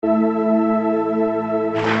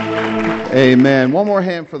Amen. One more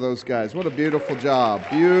hand for those guys. What a beautiful job.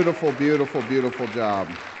 Beautiful, beautiful, beautiful job.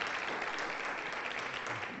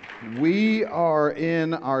 We are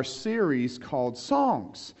in our series called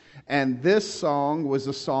Songs. And this song was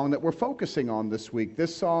a song that we're focusing on this week.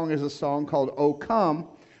 This song is a song called O Come,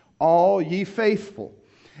 All Ye Faithful.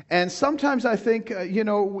 And sometimes I think,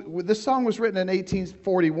 this song was written in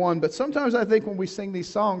 1841, but sometimes I think when we sing these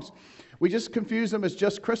songs, we just confuse them as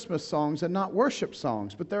just Christmas songs and not worship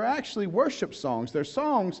songs. But they're actually worship songs. They're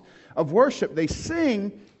songs of worship. They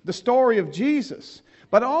sing the story of Jesus.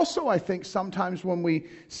 But also I think sometimes when we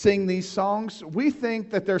sing these songs, we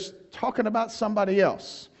think that they're talking about somebody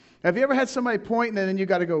else. Have you ever had somebody point and then you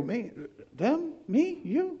got to go, me, them, me,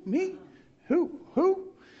 you, me, who?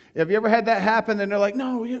 Have you ever had that happen and they're like,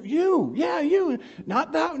 no, you, yeah, you,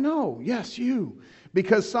 not that, no, yes, you.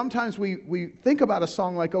 Because sometimes we think about a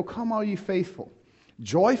song like, "Oh, come all ye faithful,"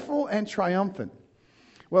 joyful and triumphant.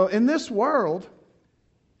 Well, in this world,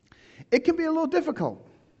 it can be a little difficult.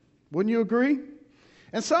 Wouldn't you agree?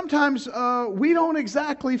 And sometimes we don't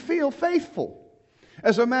exactly feel faithful.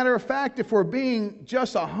 As a matter of fact, if we're being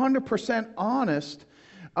just 100% honest,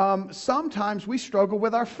 sometimes we struggle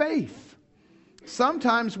with our faith.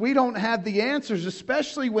 Sometimes we don't have the answers,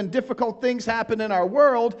 especially when difficult things happen in our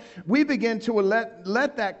world. We begin to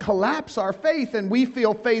let that collapse our faith and we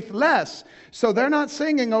feel faithless. So they're not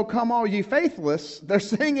singing, "Oh, come all ye faithless." They're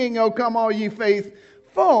singing, "Oh, come all ye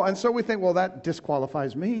faithful." And so we think, well, that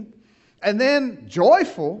disqualifies me. And then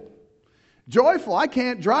joyful, I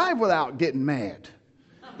can't drive without getting mad.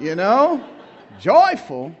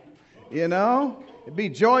 Joyful, it'd be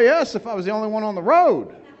joyous if I was the only one on the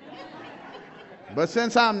road. But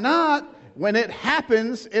since I'm not, when it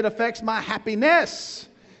happens, it affects my happiness.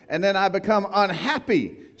 And then I become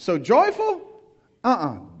unhappy. So joyful?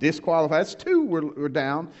 Disqualified. That's two we're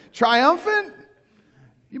down. Triumphant?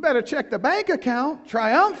 You better check the bank account.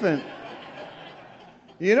 Triumphant.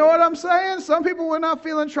 You know what I'm saying? Some people were not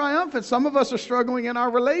feeling triumphant. Some of us are struggling in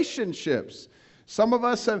our relationships. Some of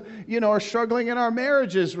us are struggling in our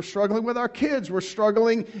marriages. We're struggling with our kids. We're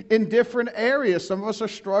struggling in different areas. Some of us are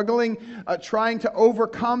struggling trying to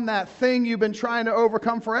overcome that thing you've been trying to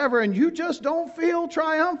overcome forever, and you just don't feel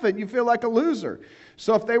triumphant. You feel like a loser.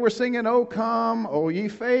 So if they were singing, "Oh, come, O ye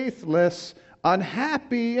faithless,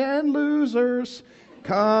 unhappy and losers,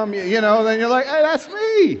 come," then you're like, "Hey, that's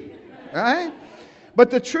me." Right?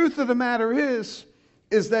 But the truth of the matter is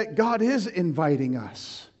that God is inviting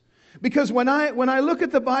us. Because when I look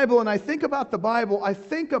at the Bible and I think about the Bible, I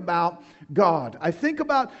think about God. I think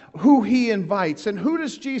about who He invites and who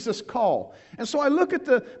does Jesus call. And so I look at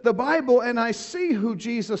the Bible and I see who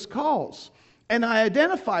Jesus calls. And I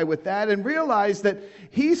identify with that and realize that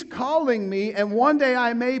He's calling me, and one day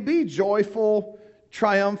I may be joyful,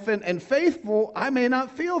 triumphant, and faithful. I may not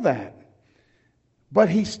feel that. But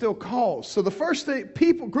He still calls. So the first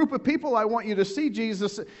group of people I want you to see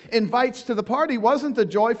Jesus invites to the party wasn't the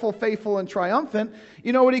joyful, faithful, and triumphant.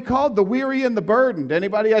 You know what He called? The weary and the burdened.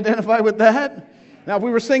 Anybody identify with that? Now, if we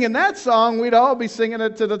were singing that song, we'd all be singing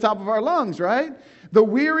it to the top of our lungs, right? The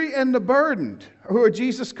weary and the burdened, who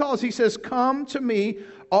Jesus calls. He says, "Come to me,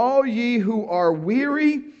 all ye who are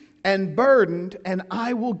weary and burdened, and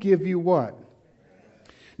I will give you" what?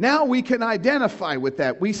 Now we can identify with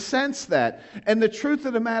that. We sense that. And the truth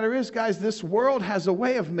of the matter is, guys, this world has a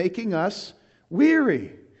way of making us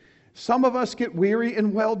weary. Some of us get weary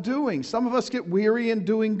in well-doing. Some of us get weary in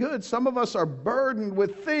doing good. Some of us are burdened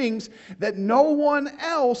with things that no one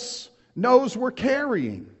else knows we're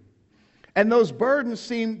carrying. And those burdens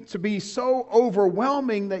seem to be so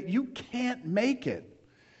overwhelming that you can't make it.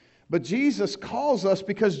 But Jesus calls us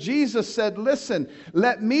because Jesus said, "Listen,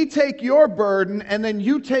 let me take your burden and then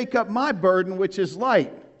you take up my burden, which is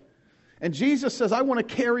light." And Jesus says, "I want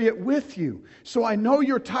to carry it with you. So I know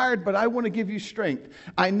you're tired, but I want to give you strength.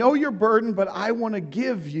 I know you're burdened, but I want to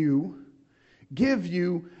give you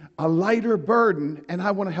a lighter burden, and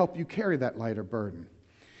I want to help you carry that lighter burden."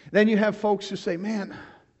 Then you have folks who say, "Man,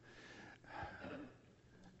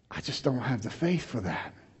 I just don't have the faith for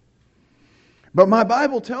that." But my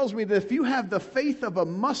Bible tells me that if you have the faith of a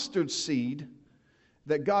mustard seed,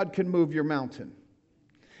 that God can move your mountain.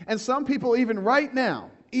 And some people even right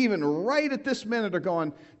now, even right at this minute, are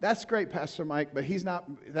going, "That's great, Pastor Mike, but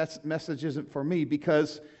that message isn't for me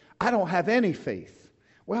because I don't have any faith."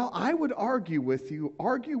 Well, I would argue with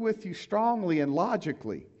you strongly and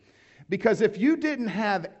logically. Because if you didn't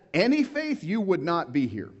have any faith, you would not be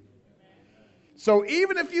here. So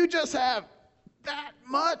even if you just have that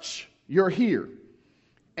much, you're here.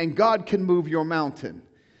 And God can move your mountain.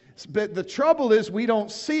 But the trouble is we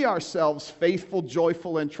don't see ourselves faithful,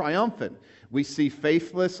 joyful, and triumphant. We see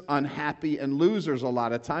faithless, unhappy, and losers a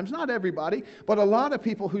lot of times. Not everybody, but a lot of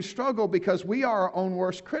people who struggle because we are our own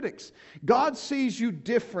worst critics. God sees you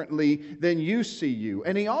differently than you see you.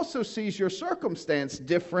 And He also sees your circumstance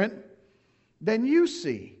different than you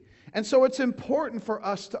see. And so it's important for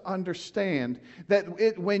us to understand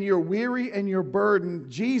that when you're weary and you're burdened,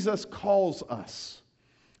 Jesus calls us.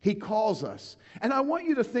 He calls us. And I want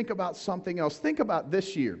you to think about something else. Think about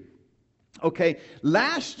this year. Okay,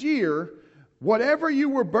 last year, whatever you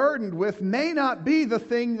were burdened with may not be the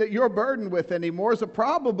thing that you're burdened with anymore. So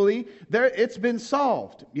probably it's been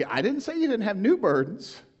solved. Yeah, I didn't say you didn't have new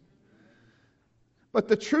burdens. But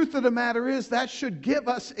the truth of the matter is that should give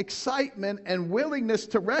us excitement and willingness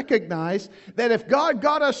to recognize that if God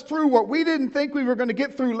got us through what we didn't think we were going to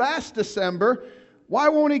get through last December, why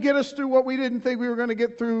won't He get us through what we didn't think we were going to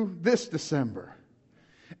get through this December?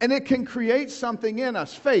 And it can create something in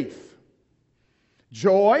us, faith,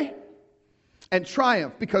 joy, and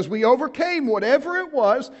triumph, because we overcame whatever it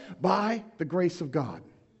was by the grace of God.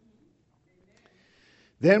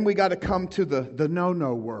 Then we got to come to the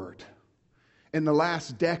no-no word. In the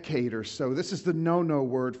last decade or so, this is the no-no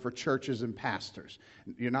word for churches and pastors.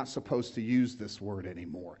 You're not supposed to use this word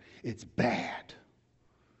anymore. It's bad.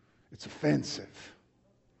 It's offensive.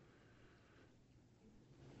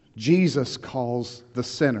 Jesus calls the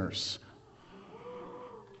sinners.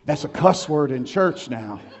 That's a cuss word in church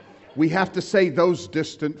now. We have to say those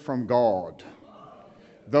distant from God,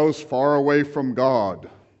 those far away from God.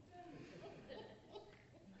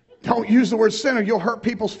 Don't use the word sinner. You'll hurt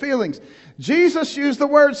people's feelings. Jesus used the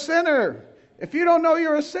word sinner. If you don't know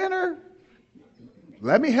you're a sinner,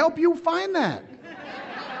 let me help you find that.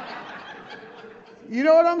 You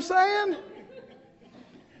know what I'm saying?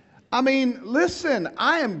 I mean, listen,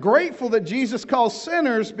 I am grateful that Jesus calls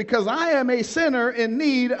sinners because I am a sinner in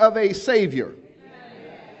need of a Savior.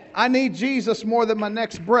 I need Jesus more than my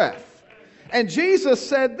next breath. And Jesus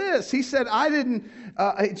said this. He said,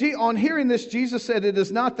 on hearing this, Jesus said, it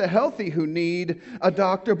is not the healthy who need a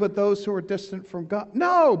doctor, but those who are distant from God.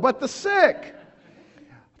 No, but the sick.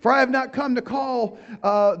 For I have not come to call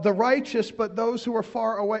the righteous, but those who are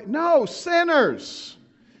far away. No, sinners.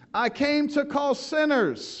 I came to call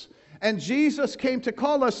sinners. And Jesus came to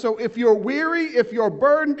call us. So if you're weary, if you're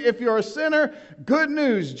burdened, if you're a sinner, good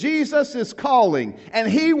news. Jesus is calling. And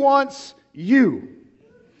He wants you.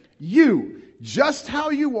 You. Just how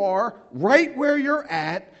you are, right where you're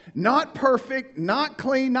at, not perfect, not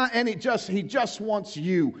clean, He just wants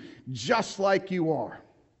you, just like you are.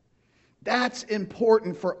 That's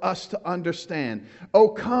important for us to understand. Oh,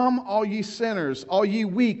 come, all ye sinners, all ye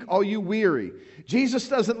weak, all you weary. Jesus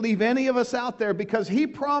doesn't leave any of us out there because He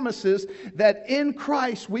promises that in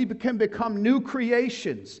Christ we can become new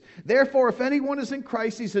creations. Therefore, if anyone is in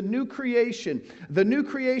Christ, he's a new creation. The new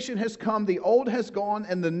creation has come, the old has gone,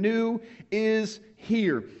 and the new is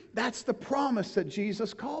here. That's the promise that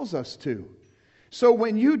Jesus calls us to. So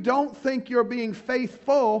when you don't think you're being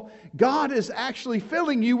faithful, God is actually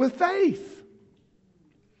filling you with faith.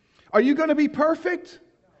 Are you going to be perfect?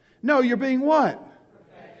 No, you're being what?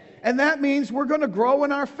 And that means we're going to grow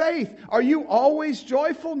in our faith. Are you always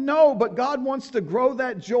joyful? No, but God wants to grow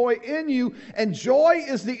that joy in you. And joy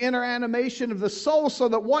is the inner animation of the soul so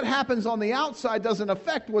that what happens on the outside doesn't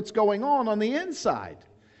affect what's going on the inside.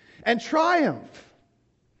 And triumph.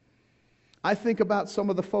 I think about some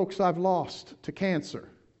of the folks I've lost to cancer.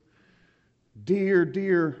 Dear,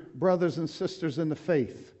 dear brothers and sisters in the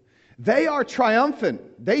faith. They are triumphant.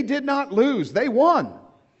 They did not lose. They won.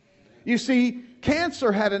 You see,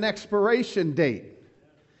 cancer had an expiration date.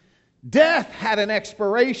 Death had an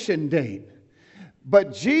expiration date.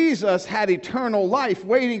 But Jesus had eternal life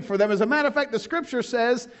waiting for them. As a matter of fact, the Scripture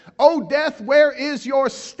says, "O death, where is your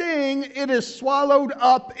sting? It is swallowed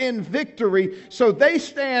up in victory." So they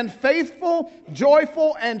stand faithful,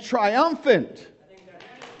 joyful, and triumphant.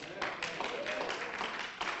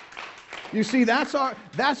 You see, that's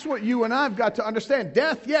what you and I've got to understand.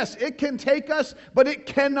 Death, yes, it can take us, but it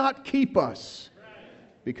cannot keep us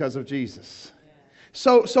because of Jesus.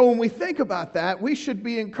 So when we think about that, we should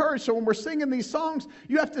be encouraged. So when we're singing these songs,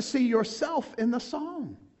 you have to see yourself in the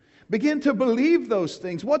song. Begin to believe those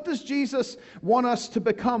things. What does Jesus want us to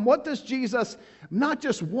become? What does Jesus not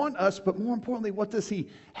just want us, but more importantly, what does He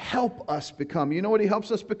help us become? You know what He helps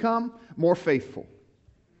us become? More faithful.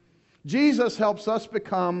 Jesus helps us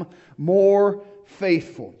become more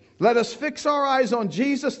faithful. Let us fix our eyes on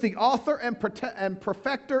Jesus, the author and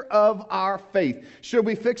perfecter of our faith. Should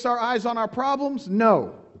we fix our eyes on our problems?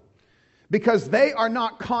 No. Because they are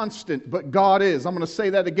not constant, but God is. I'm going to say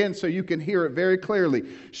that again so you can hear it very clearly.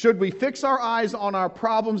 Should we fix our eyes on our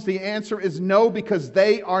problems? The answer is no, because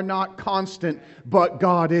they are not constant, but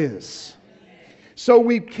God is. So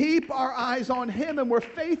we keep our eyes on Him and we're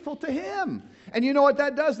faithful to Him. And you know what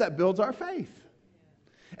that does? That builds our faith.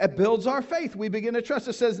 It builds our faith. We begin to trust.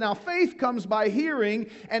 It says, now faith comes by hearing,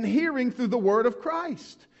 and hearing through the Word of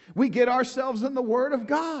Christ. We get ourselves in the Word of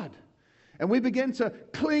God. And we begin to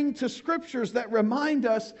cling to scriptures that remind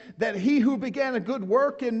us that He who began a good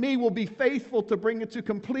work in me will be faithful to bring it to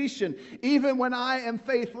completion. Even when I am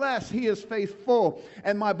faithless, He is faithful.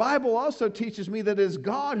 And my Bible also teaches me that it is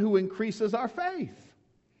God who increases our faith.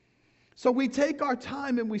 So we take our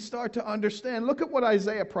time and we start to understand. Look at what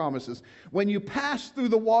Isaiah promises. When you pass through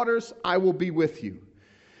the waters, I will be with you.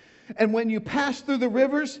 And when you pass through the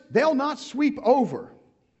rivers, they'll not sweep over.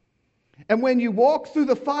 And when you walk through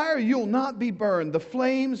the fire, you'll not be burned. The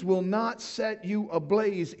flames will not set you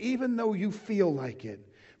ablaze, even though you feel like it.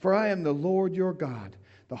 For I am the Lord your God,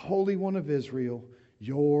 the Holy One of Israel,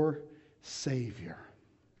 your Savior.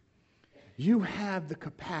 You have the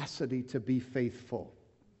capacity to be faithful.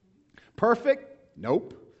 Perfect?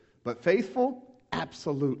 Nope. But faithful?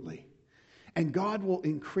 Absolutely. And God will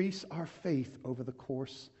increase our faith over the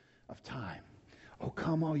course of time. Oh,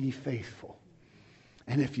 come all ye faithful.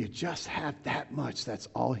 And if you just have that much, that's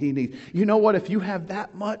all He needs. You know what? If you have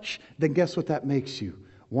that much, then guess what that makes you?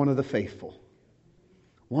 One of the faithful.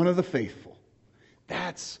 One of the faithful.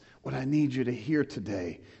 That's what I need you to hear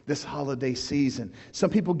today, this holiday season. Some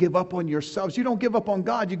people give up on yourselves. You don't give up on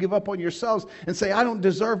God. You give up on yourselves and say, I don't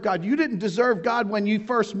deserve God. You didn't deserve God when you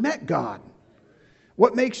first met God.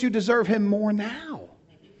 What makes you deserve Him more now?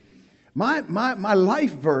 My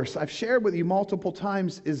life verse, I've shared with you multiple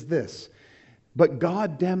times, is this. But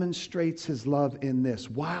God demonstrates His love in this.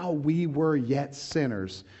 While we were yet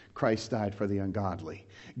sinners, Christ died for the ungodly.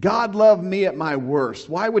 God loved me at my worst.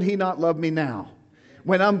 Why would He not love me now?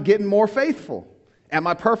 When I'm getting more faithful. Am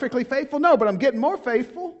I perfectly faithful? No, but I'm getting more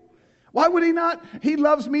faithful. Why would He not? He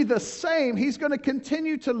loves me the same. He's going to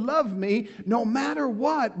continue to love me no matter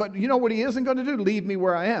what. But you know what He isn't going to do? Leave me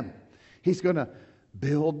where I am. He's going to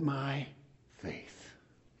build my faith.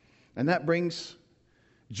 And that brings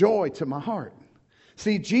joy to my heart.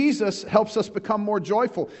 See, Jesus helps us become more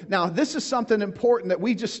joyful. Now, this is something important that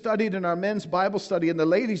we just studied in our men's Bible study, and the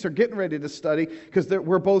ladies are getting ready to study because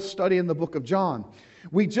we're both studying the book of John.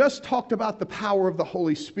 We just talked about the power of the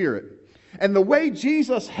Holy Spirit. And the way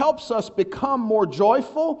Jesus helps us become more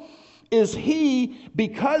joyful is He,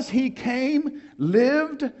 because He came,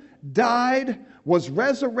 lived, died, was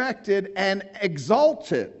resurrected, and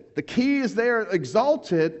exalted. The key is there,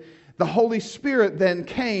 exalted. The Holy Spirit then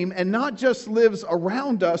came and not just lives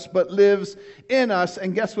around us, but lives in us.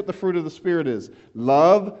 And guess what the fruit of the Spirit is?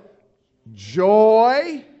 Love,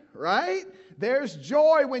 joy, right? There's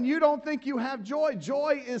joy when you don't think you have joy.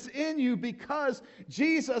 Joy is in you because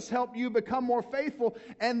Jesus helped you become more faithful.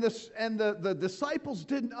 And the disciples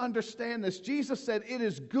didn't understand this. Jesus said, it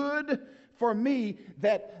is good for me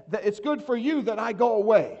that it's good for you that I go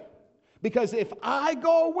away. Because if I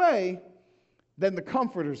go away, then the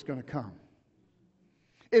Comforter's going to come.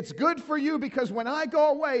 It's good for you because when I go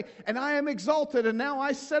away and I am exalted and now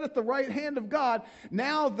I sit at the right hand of God,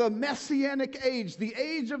 now the Messianic age, the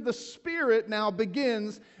age of the Spirit now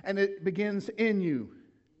begins, and it begins in you,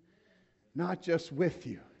 not just with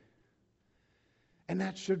you. And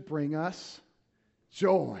that should bring us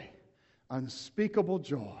joy, unspeakable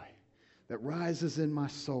joy that rises in my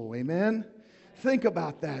soul. Amen? Think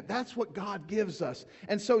about that. That's what God gives us.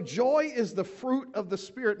 And so joy is the fruit of the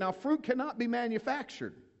Spirit. Now, fruit cannot be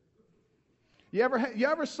manufactured. You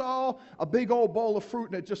ever saw a big old bowl of fruit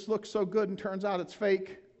and it just looks so good and turns out it's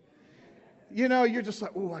fake? You know, you're just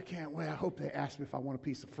like, oh, I can't wait. I hope they ask me if I want a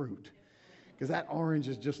piece of fruit. Because that orange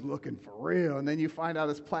is just looking for real. And then you find out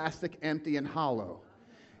it's plastic, empty, and hollow.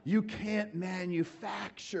 You can't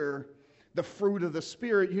manufacture the fruit of the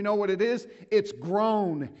Spirit. You know what it is? It's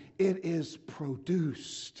grown. It is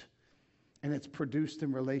produced. And it's produced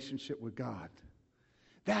in relationship with God.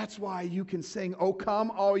 That's why you can sing, "O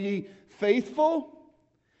come, all ye faithful,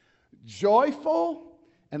 joyful,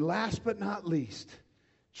 and last but not least,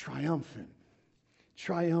 triumphant."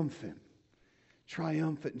 Triumphant.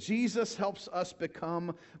 Triumphant. Jesus helps us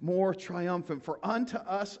become more triumphant. For unto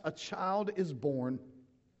us a child is born,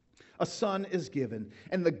 a son is given,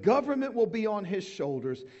 and the government will be on his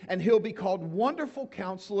shoulders, and he'll be called Wonderful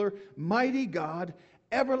Counselor, Mighty God,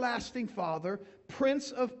 Everlasting Father,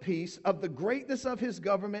 Prince of Peace. Of the greatness of his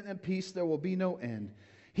government and peace there will be no end.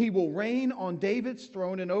 He will reign on David's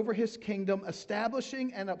throne and over his kingdom,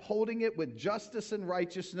 establishing and upholding it with justice and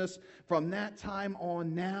righteousness from that time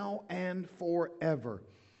on, now and forever.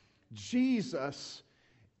 Jesus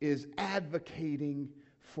is advocating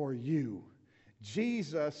for you.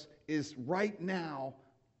 Jesus is right now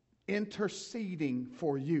interceding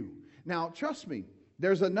for you. Now, trust me,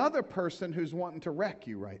 there's another person who's wanting to wreck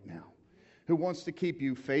you right now, who wants to keep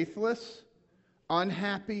you faithless,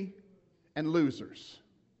 unhappy, and losers.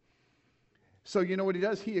 So you know what he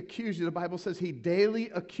does? He accuses you. The Bible says he daily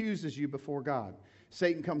accuses you before God.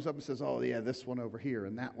 Satan comes up and says, oh yeah, this one over here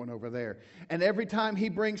and that one over there. And every time he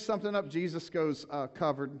brings something up, Jesus goes,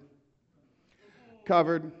 covered.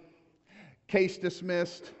 Case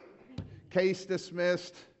dismissed. Case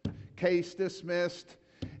dismissed. Case dismissed.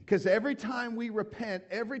 Because every time we repent,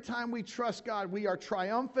 every time we trust God, we are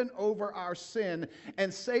triumphant over our sin.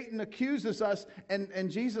 And Satan accuses us,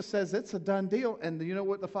 and Jesus says it's a done deal. And you know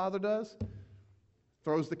what the Father does?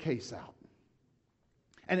 Throws the case out.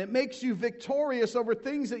 And it makes you victorious over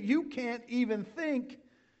things that you can't even think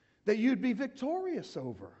that you'd be victorious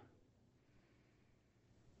over.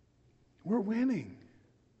 We're winning.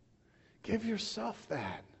 Give yourself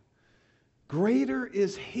that. Greater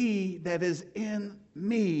is he that is in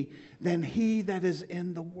me than he that is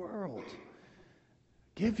in the world.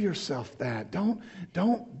 Give yourself that.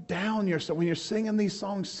 Don't down yourself. When you're singing these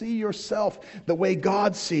songs, see yourself the way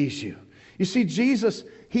God sees you. You see, Jesus,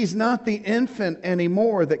 he's not the infant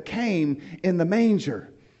anymore that came in the manger.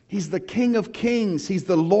 He's the King of Kings. He's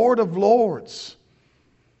the Lord of Lords.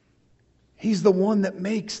 He's the one that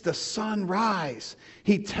makes the sun rise.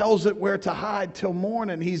 He tells it where to hide till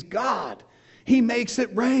morning. He's God. He makes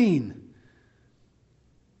it rain.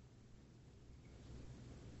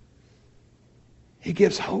 He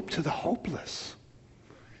gives hope to the hopeless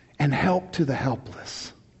and help to the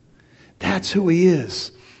helpless. That's who he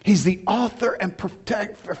is. He's the author and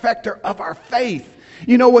perfecter of our faith.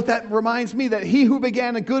 You know what that reminds me? That he who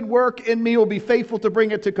began a good work in me will be faithful to bring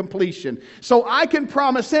it to completion. So I can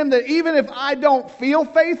promise him that even if I don't feel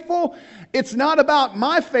faithful, it's not about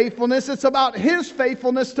my faithfulness. It's about his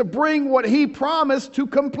faithfulness to bring what he promised to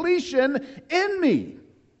completion in me.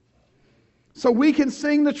 So we can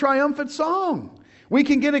sing the triumphant song. We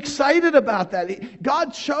can get excited about that.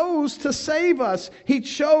 God chose to save us. He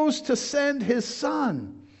chose to send his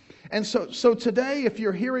Son. And so today, if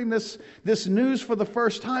you're hearing this news for the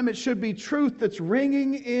first time, it should be truth that's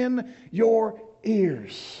ringing in your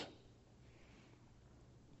ears.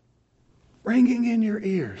 Ringing in your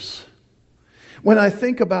ears. When I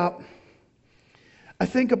think about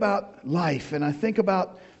life, and I think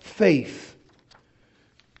about faith,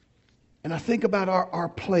 and I think about our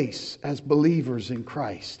place as believers in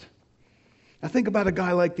Christ. I think about a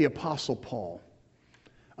guy like the Apostle Paul.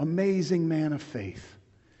 Amazing man of faith.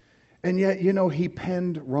 And yet, you know, he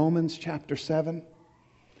penned Romans chapter 7.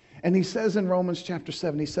 And he says in Romans chapter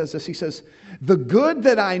 7, he says this, he says, the good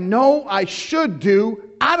that I know I should do,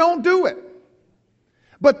 I don't do it.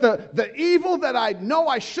 But the evil that I know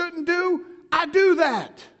I shouldn't do, I do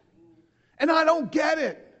that. And I don't get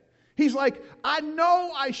it. He's like, I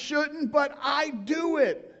know I shouldn't, but I do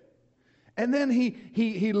it. And then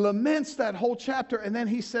he laments that whole chapter, and then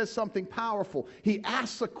he says something powerful. He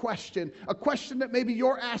asks a question that maybe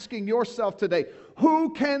you're asking yourself today.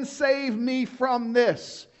 Who can save me from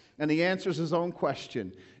this? And he answers his own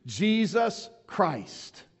question. Jesus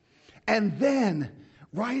Christ. And then,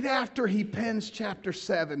 right after he pens chapter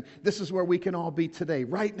 7, this is where we can all be today.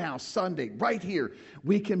 Right now, Sunday, right here,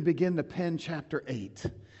 we can begin to pen chapter 8.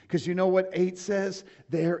 Because you know what 8 says?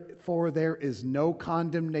 Therefore there is no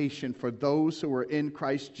condemnation for those who are in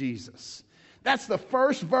Christ Jesus. That's the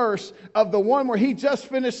first verse of the one where he just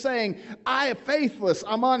finished saying, I am faithless,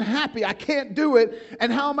 I'm unhappy, I can't do it,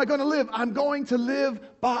 and how am I going to live? I'm going to live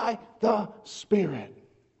by the Spirit.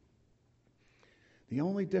 The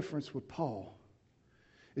only difference with Paul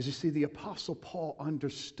is, you see, the Apostle Paul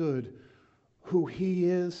understood who he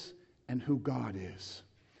is and who God is.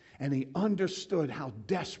 And he understood how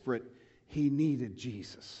desperate he needed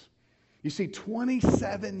Jesus. You see,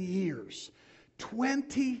 27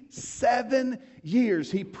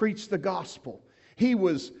 years he preached the gospel. He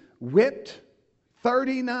was whipped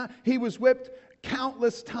 39, he was whipped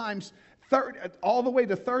countless times, all the way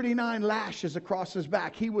to 39 lashes across his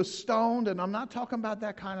back. He was stoned, and I'm not talking about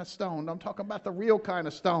that kind of stoned. I'm talking about the real kind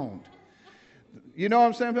of stoned. You know what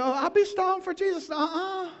I'm saying? Oh, I'll be stoned for Jesus.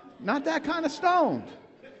 Not that kind of stoned.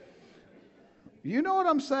 You know what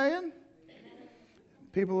I'm saying?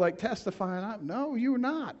 People like testifying. No, you're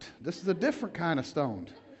not. This is a different kind of stoned.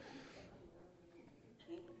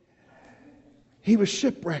 He was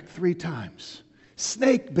shipwrecked 3 times.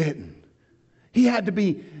 snake bitten. He had to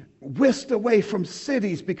be whisked away from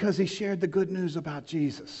cities because he shared the good news about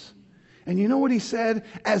Jesus. And you know what he said?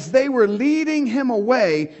 As they were leading him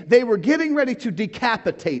away, they were getting ready to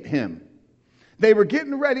decapitate him. They were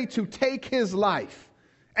getting ready to take his life.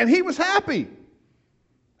 And he was happy.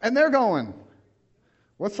 And they're going,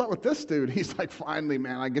 what's up with this dude? He's like, finally,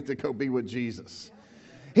 man, I get to go be with Jesus.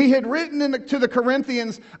 He had written to the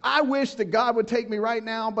Corinthians, I wish that God would take me right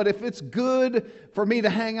now, but if it's good for me to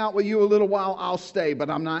hang out with you a little while, I'll stay, but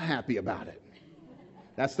I'm not happy about it.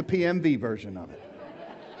 That's the PMV version of it.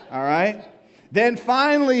 All right? Then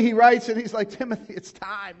finally he writes and he's like, Timothy, it's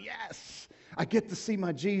time. Yes, I get to see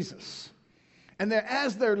my Jesus. And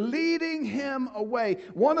as they're leading him away,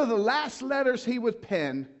 one of the last letters he would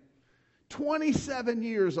pen, 27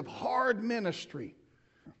 years of hard ministry,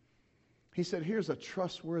 he said, here's a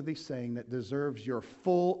trustworthy saying that deserves your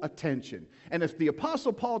full attention. And if the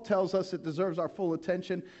Apostle Paul tells us it deserves our full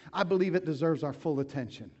attention, I believe it deserves our full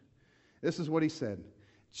attention. This is what he said.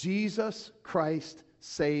 Jesus Christ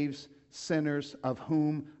saves sinners, of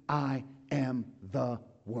whom I am the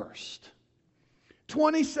worst.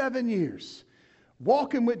 27 years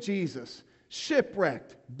walking with Jesus,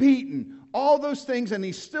 shipwrecked, beaten, all those things, and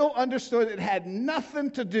he still understood it had nothing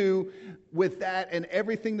to do with that and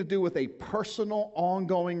everything to do with a personal,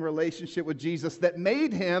 ongoing relationship with Jesus that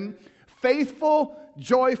made him faithful,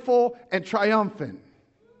 joyful, and triumphant.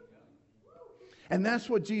 And that's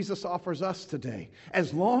what Jesus offers us today.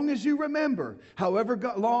 As long as you remember, however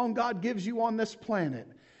long God gives you on this planet,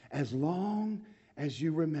 as long as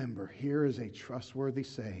you remember, here is a trustworthy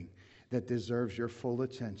saying that deserves your full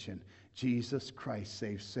attention. Jesus Christ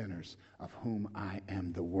saves sinners, of whom I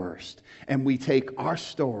am the worst. And we take our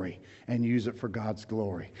story and use it for God's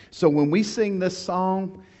glory. So when we sing this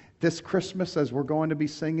song this Christmas, as we're going to be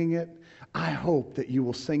singing it, I hope that you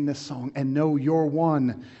will sing this song and know you're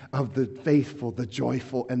one of the faithful, the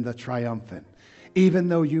joyful, and the triumphant, even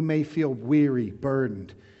though you may feel weary,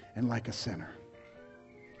 burdened, and like a sinner.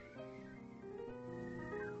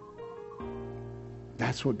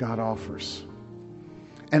 That's what God offers.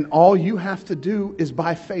 And all you have to do is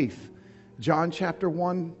by faith. John chapter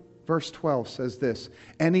 1, verse 12 says this,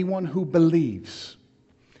 anyone who believes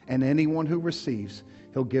and anyone who receives,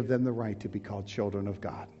 he'll give them the right to be called children of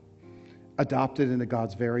God, adopted into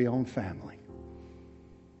God's very own family.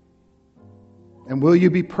 And will you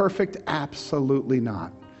be perfect? Absolutely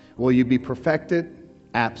not. Will you be perfected?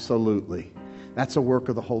 Absolutely. That's a work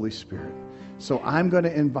of the Holy Spirit. So I'm going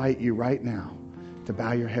to invite you right now to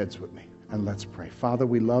bow your heads with me and let's pray. Father,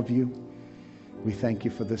 we love you. We thank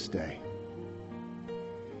you for this day.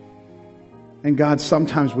 And God,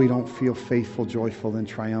 sometimes we don't feel faithful, joyful, and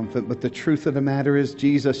triumphant, but the truth of the matter is,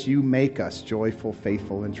 Jesus, you make us joyful,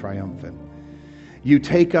 faithful, and triumphant. You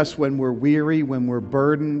take us when we're weary, when we're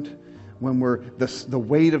burdened, when the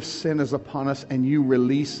weight of sin is upon us, and you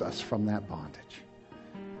release us from that bondage.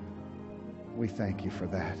 We thank you for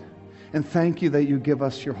that. And thank you that you give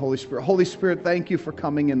us your Holy Spirit. Holy Spirit, thank you for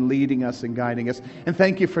coming and leading us and guiding us. And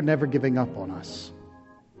thank you for never giving up on us.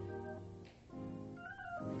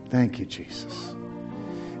 Thank you, Jesus.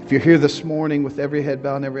 If you're here this morning with every head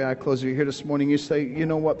bowed and every eye closed, if you're here this morning, you say, you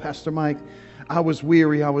know what, Pastor Mike, I was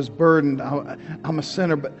weary, I was burdened, I'm a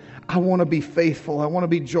sinner, but I want to be faithful, I want to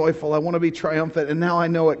be joyful, I want to be triumphant, and now I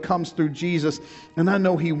know it comes through Jesus, and I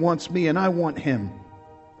know He wants me, and I want Him.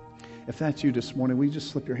 If that's you this morning, will you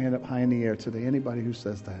just slip your hand up high in the air today? Anybody who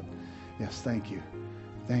says that? Yes, thank you.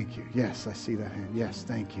 Thank you. Yes, I see that hand. Yes,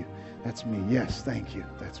 thank you. That's me. Yes, thank you.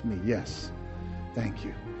 That's me. Yes, thank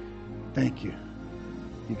you. Thank you.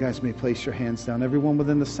 You guys may place your hands down. Everyone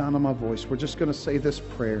within the sound of my voice, we're just going to say this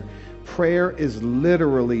prayer. Prayer is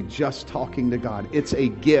literally just talking to God. It's a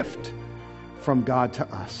gift from God to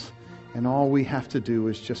us. And all we have to do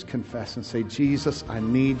is just confess and say, Jesus, I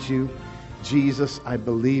need you. Jesus, I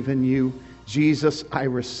believe in you. Jesus, I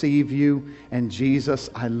receive you. And Jesus,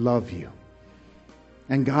 I love you.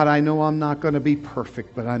 And God, I know I'm not going to be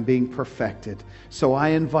perfect, but I'm being perfected. So I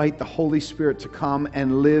invite the Holy Spirit to come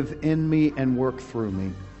and live in me and work through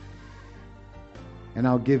me. And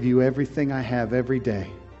I'll give you everything I have every day.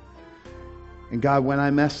 And God, when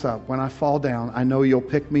I mess up, when I fall down, I know you'll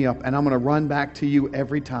pick me up. And I'm going to run back to you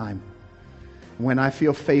every time. When I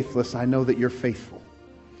feel faithless, I know that you're faithful.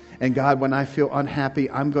 And God, when I feel unhappy,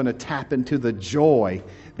 I'm going to tap into the joy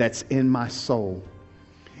that's in my soul.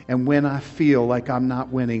 And when I feel like I'm not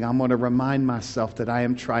winning, I'm going to remind myself that I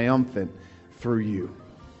am triumphant through you.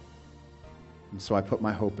 And so I put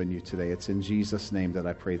my hope in you today. It's in Jesus' name that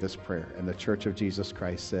I pray this prayer. And the Church of Jesus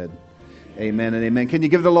Christ said, amen and amen. Can you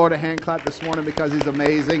give the Lord a hand clap this morning because He's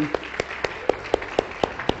amazing?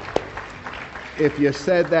 if you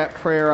said that prayer